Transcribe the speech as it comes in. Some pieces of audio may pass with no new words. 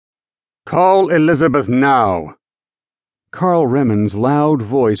Call Elizabeth now. Carl Remen's loud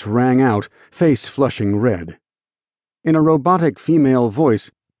voice rang out, face flushing red. In a robotic female voice,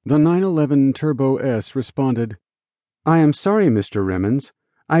 the 911 Turbo S responded, "I am sorry, Mr. Remens.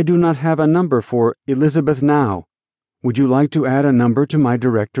 I do not have a number for Elizabeth now. Would you like to add a number to my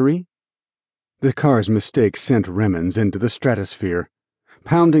directory?" The car's mistake sent Remens into the stratosphere.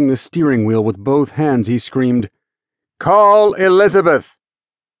 Pounding the steering wheel with both hands, he screamed, "Call Elizabeth!"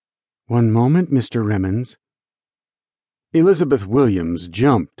 "One moment, Mr. Remens." Elizabeth Williams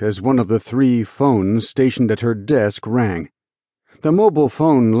jumped as one of the 3 phones stationed at her desk rang. The mobile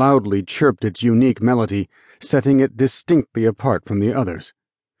phone loudly chirped its unique melody, setting it distinctly apart from the others.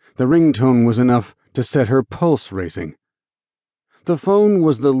 The ringtone was enough to set her pulse racing. The phone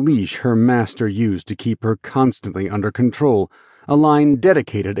was the leash her master used to keep her constantly under control, a line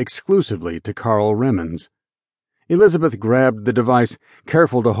dedicated exclusively to Carl Remens. Elizabeth grabbed the device,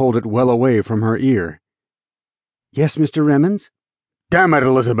 careful to hold it well away from her ear. "Yes, Mr. Remens?" "Damn it,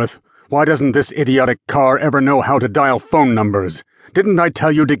 Elizabeth! Why doesn't this idiotic car ever know how to dial phone numbers? Didn't I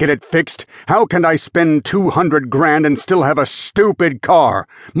tell you to get it fixed? How can I spend 200 grand and still have a stupid car?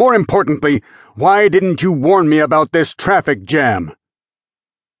 More importantly, why didn't you warn me about this traffic jam?"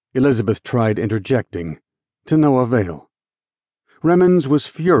 Elizabeth tried interjecting, to no avail. Remens was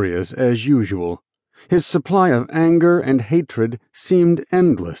furious as usual. His supply of anger and hatred seemed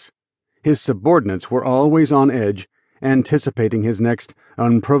endless. His subordinates were always on edge, anticipating his next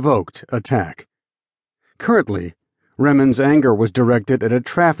unprovoked attack. Currently, Remens' anger was directed at a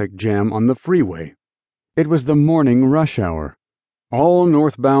traffic jam on the freeway. It was the morning rush hour. All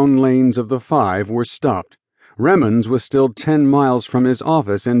northbound lanes of the 5 were stopped. Remens was still 10 miles from his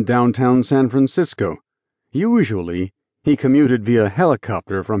office in downtown San Francisco. Usually, he commuted via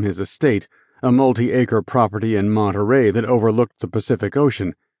helicopter from his estate, a multi-acre property in Monterey that overlooked the Pacific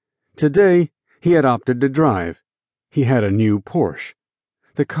Ocean. Today, he had opted to drive. He had a new Porsche.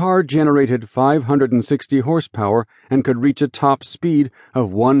 The car generated 560 horsepower and could reach a top speed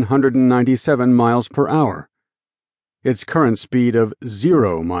of 197 miles per hour. Its current speed of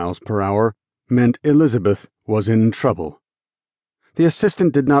 0 miles per hour meant Elizabeth was in trouble. The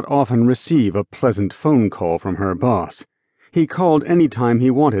assistant did not often receive a pleasant phone call from her boss. He called any time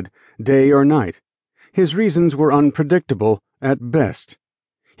he wanted, day or night. His reasons were unpredictable at best.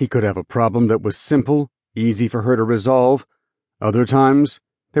 He could have a problem that was simple, easy for her to resolve. Other times,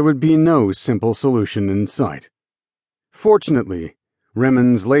 there would be no simple solution in sight. Fortunately,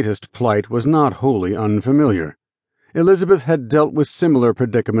 Remens' latest plight was not wholly unfamiliar. Elizabeth had dealt with similar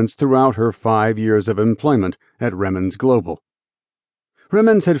predicaments throughout her 5 years of employment at Remens Global.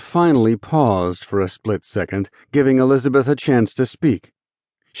 Remens had finally paused for a split second, giving Elizabeth a chance to speak.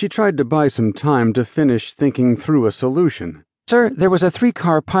 She tried to buy some time to finish thinking through a solution. "Sir, there was a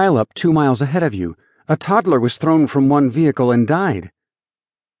 3-car pileup 2 miles ahead of you. A toddler was thrown from one vehicle and died."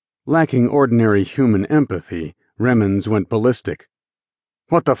 Lacking ordinary human empathy, Remens went ballistic.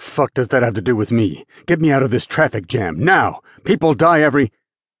 "What the fuck does that have to do with me? Get me out of this traffic jam, now! People die every—"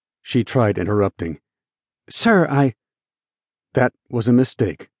 She tried interrupting. "Sir, That was a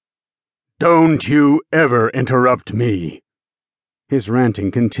mistake. "Don't you ever interrupt me!" His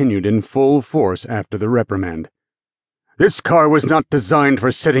ranting continued in full force after the reprimand. "This car was not designed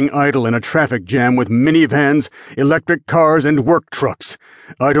for sitting idle in a traffic jam with minivans, electric cars, and work trucks.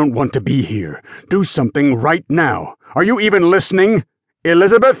 I don't want to be here. Do something right now. Are you even listening?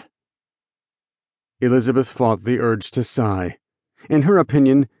 Elizabeth?" Elizabeth fought the urge to sigh. In her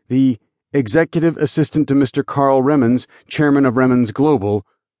opinion, the executive assistant to Mr. Carl Remens, chairman of Remens Global,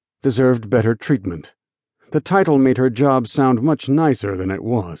 deserved better treatment. The title made her job sound much nicer than it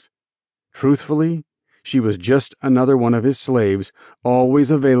was. Truthfully, she was just another one of his slaves,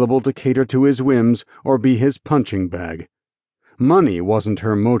 always available to cater to his whims or be his punching bag. Money wasn't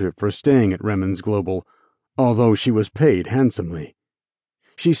her motive for staying at Remens Global, although she was paid handsomely.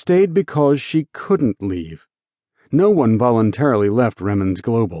 She stayed because she couldn't leave. No one voluntarily left Remens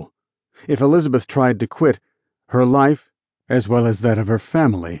Global. If Elizabeth tried to quit, her life, as well as that of her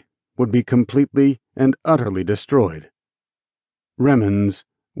family, would be completely and utterly destroyed. Remens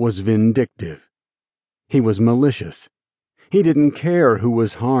was vindictive. He was malicious. He didn't care who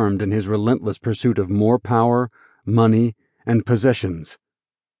was harmed in his relentless pursuit of more power, money, and possessions.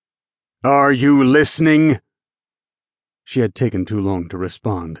 "Are you listening?" She had taken too long to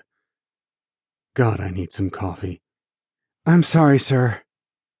respond. "God, I need some coffee." "I'm sorry, sir,"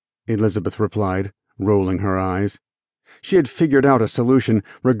 Elizabeth replied, rolling her eyes. She had figured out a solution,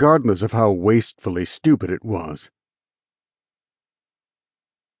 regardless of how wastefully stupid it was.